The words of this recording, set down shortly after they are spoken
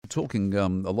talking a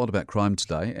lot about crime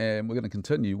today, and we're going to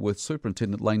continue with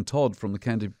Superintendent Todd from the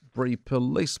Canterbury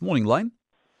Police. Morning, Lane.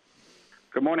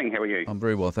 Good morning, how are you? I'm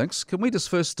very well, thanks. Can we just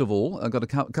first of all, I've got a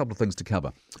couple of things to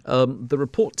cover. The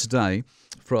report today,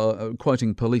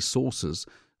 quoting police sources,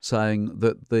 saying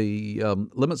that the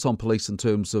limits on police in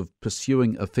terms of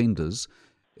pursuing offenders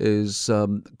is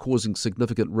causing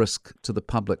significant risk to the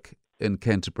public in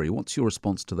Canterbury. What's your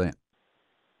response to that?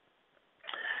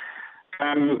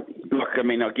 Look,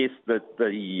 I guess that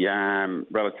the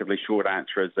relatively short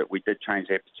answer is that we did change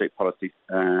our pursuit policy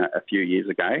a few years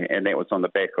ago, and that was on the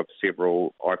back of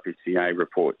several IPCA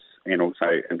reports and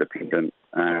also independent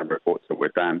reports that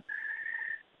were done.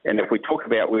 And if we talk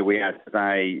about where we are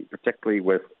today, particularly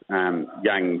with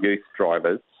young youth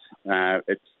drivers,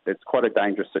 it's quite a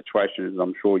dangerous situation, as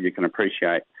I'm sure you can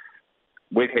appreciate.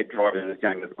 We've had drivers as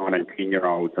young as 9 and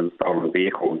 10-year-olds in stolen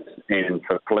vehicles, and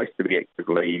for police to be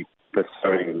actively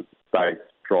pursuing those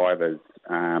drivers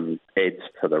adds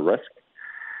to the risk.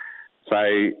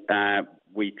 So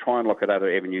we try and look at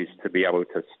other avenues to be able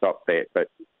to stop that, but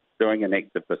doing an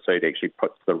active pursuit actually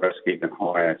puts the risk even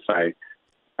higher. So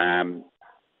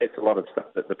it's a lot of stuff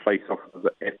that the police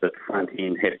officers at the front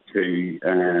end have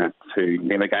to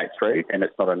navigate through, and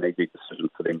it's not an easy decision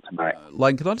for them to make.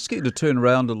 Lane, can I just get you to turn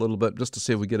around a little bit just to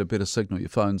see if we get a better signal? Your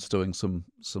phone's doing some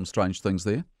strange things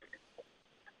there.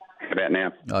 About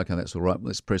now. Okay, that's all right.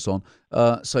 Let's press on.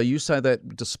 So you say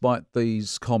that despite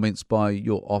these comments by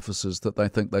your officers that they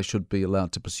think they should be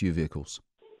allowed to pursue vehicles?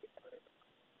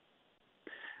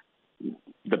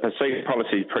 The pursuit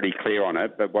policy is pretty clear on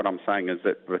it, but what I'm saying is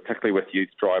that particularly with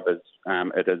youth drivers,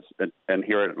 it is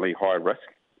inherently high risk,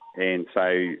 and so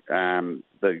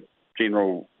the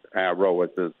general rule is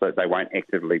that they won't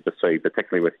actively pursue,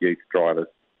 particularly with youth drivers.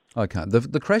 Okay.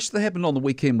 The crash that happened on the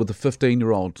weekend with the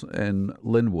 15-year-old in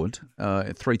Linwood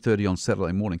at 3:30 on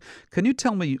Saturday morning, can you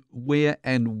tell me where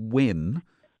and when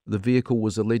the vehicle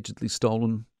was allegedly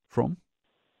stolen from?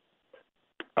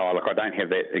 Oh, look, I don't have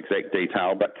that exact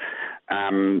detail, but...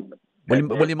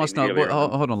 Well, you must know...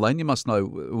 hold on, Lane. You must know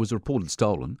it was reported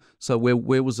stolen. So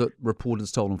where was it reported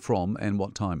stolen from and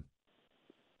what time?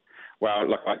 Well,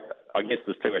 look, I guess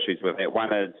there's two issues with that.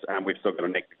 One is we've still got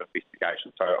an active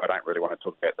investigation, so I don't really want to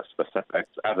talk about the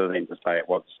specifics other than to say it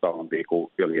was a stolen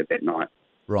vehicle earlier that night.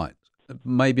 Right.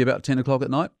 Maybe about 10 o'clock at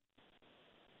night?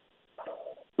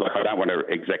 Look, I don't want to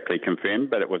exactly confirm,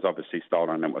 but it was obviously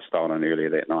stolen and it was stolen earlier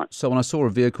that night. So when I saw a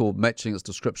vehicle matching its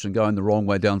description going the wrong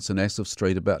way down St Asaph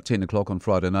Street about 10 o'clock on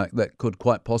Friday night, that could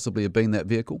quite possibly have been that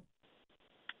vehicle?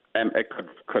 It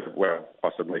could well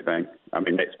possibly be.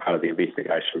 That's part of the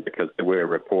investigation because there were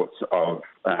reports of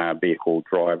vehicle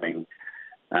driving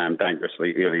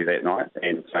dangerously early that night,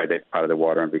 and so that's part of the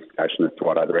wider investigation as to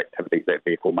what other activities that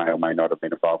vehicle may or may not have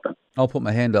been involved in. I'll put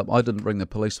my hand up. I didn't ring the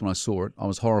police when I saw it. I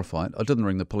was horrified. I didn't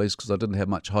ring the police because I didn't have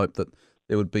much hope that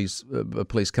there would be a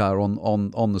police car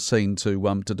on the scene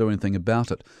to do anything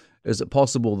about it. Is it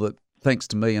possible that, thanks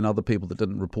to me and other people that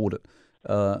didn't report it,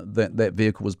 that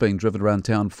vehicle was being driven around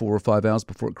town 4 or 5 hours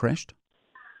before it crashed?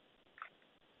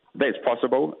 That's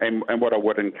possible, and what I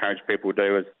would encourage people to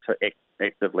do is to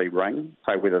actively ring.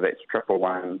 So whether that's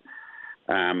 111,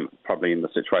 probably in the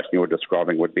situation you're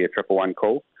describing would be a 111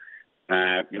 call.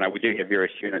 We do have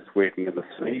various units working in the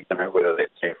city, whether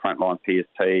that's our frontline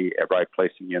PST, our road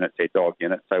policing units, our dog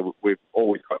units. So we've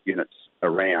always got units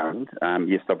around.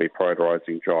 Yes, they'll be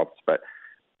prioritising jobs, but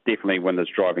definitely when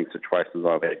there's driving situations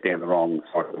like that down the wrong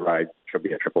side of the road, should be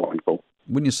a 111 call.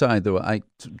 When you say there were 8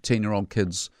 to 10-year-old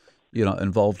kids,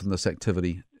 involved in this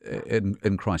activity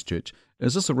in Christchurch,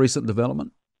 is this a recent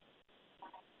development?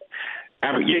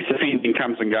 Yes, offending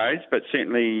comes and goes, but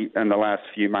certainly in the last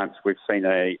few months we've seen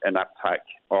an uptake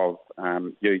of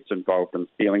youths involved in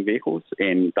stealing vehicles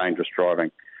and dangerous driving.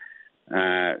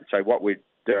 So what we're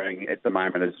doing at the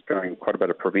moment is doing quite a bit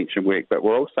of prevention work, but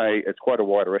it's quite a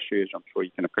wider issue, as I'm sure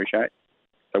you can appreciate.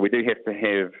 So we do have to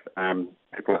have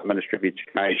people at the Ministry of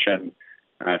Education,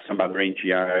 some other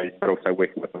NGOs, but also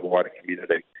working with the wider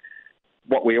community.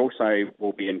 What we also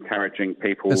will be encouraging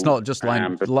people... It's not just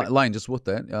Lane, Lane just with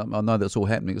that. I know that's all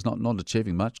happening. It's not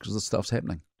achieving much because this stuff's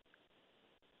happening.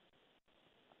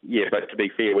 Yeah, but to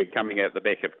be fair, we're coming out the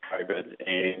back of COVID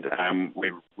and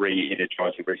we're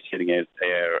re-energising, resetting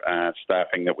our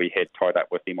staffing that we had tied up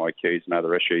with MIQs and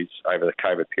other issues over the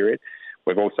COVID period.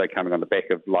 We've also coming on the back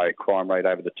of low crime rate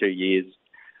over the 2 years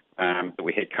that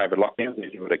we had COVID lockdowns,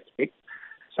 as you would expect.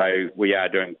 So we are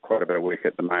doing quite a bit of work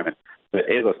at the moment. But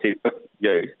as I said, with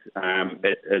youth,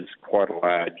 it is quite a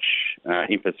large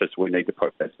emphasis we need to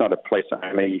put. It's not a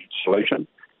police-only solution.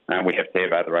 We have to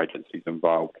have other agencies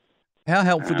involved. How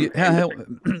helpful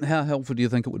do you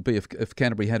think it would be if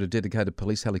Canterbury had a dedicated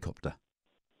police helicopter?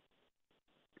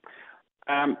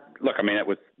 Look, I mean, it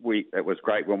was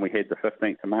great when we had the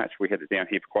 15th of March. We had it down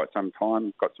here for quite some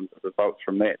time, got some good results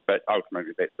from that. But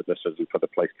ultimately, that's the decision for the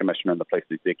police commissioner and the police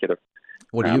executive.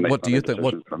 What do you think?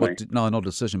 No, not a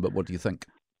decision, but what do you think?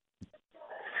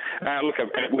 Look,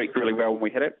 it worked really well when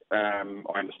we hit it. I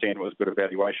understand it was a good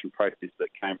evaluation process that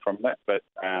came from that, but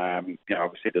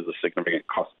obviously there's a significant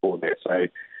cost for that. So,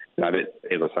 as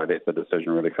I say, that's the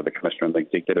decision really for the commissioner and the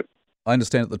executive. I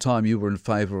understand at the time you were in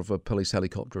favour of a police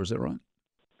helicopter. Is that right?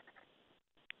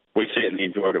 We certainly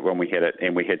enjoyed it when we had it,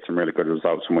 and we had some really good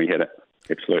results when we had it.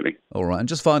 Absolutely. All right. And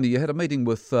just finally, you had a meeting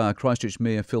with Christchurch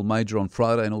Mayor Phil Major on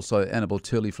Friday, and also Annabel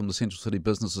Turley from the Central City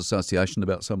Business Association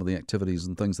about some of the activities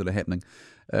and things that are happening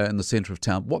in the centre of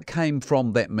town. What came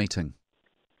from that meeting?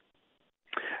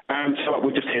 So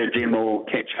we just had a general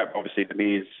catch-up. Obviously, the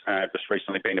Mayor's just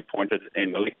recently been appointed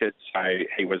and elected, so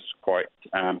he was quite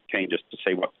keen just to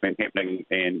see what's been happening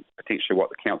and potentially what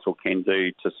the council can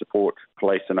do to support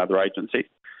police and other agencies.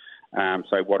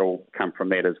 So what will come from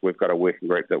that is we've got a working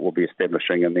group that we'll be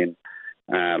establishing and then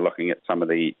looking at some of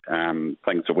the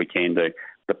things that we can do.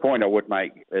 The point I would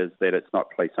make is that it's not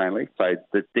police only. So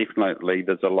definitely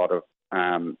there's a lot of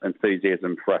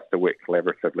enthusiasm for us to work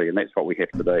collaboratively, and that's what we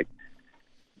have to do.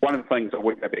 One of the things I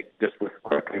would go back just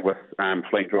quickly with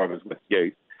fleeing drivers with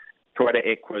youth, Toyota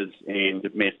Aquas and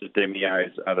Mazda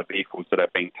Demios are the vehicles that are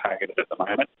being targeted at the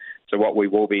moment. So what we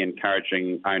will be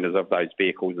encouraging owners of those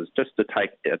vehicles is just to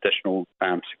take additional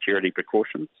security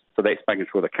precautions. So that's making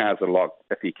sure the cars are locked.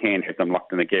 If you can, have them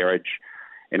locked in the garage,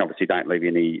 and obviously don't leave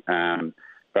any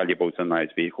valuables in those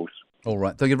vehicles. All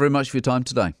right. Thank you very much for your time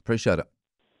today. Appreciate it.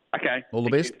 Okay. All the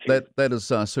best. That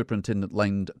is Superintendent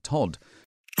Lane Todd.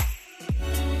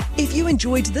 If you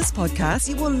enjoyed this podcast,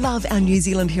 you will love our New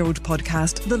Zealand Herald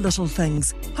podcast, The Little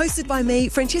Things, hosted by me,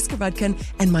 Francesca Rudkin,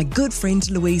 and my good friend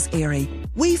Louise Airy.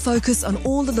 We focus on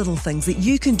all the little things that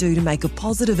you can do to make a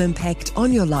positive impact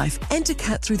on your life and to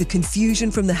cut through the confusion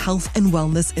from the health and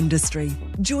wellness industry.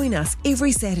 Join us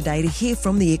every Saturday to hear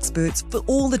from the experts for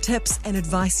all the tips and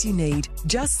advice you need.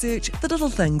 Just search The Little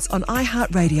Things on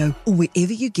iHeartRadio or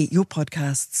wherever you get your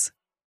podcasts.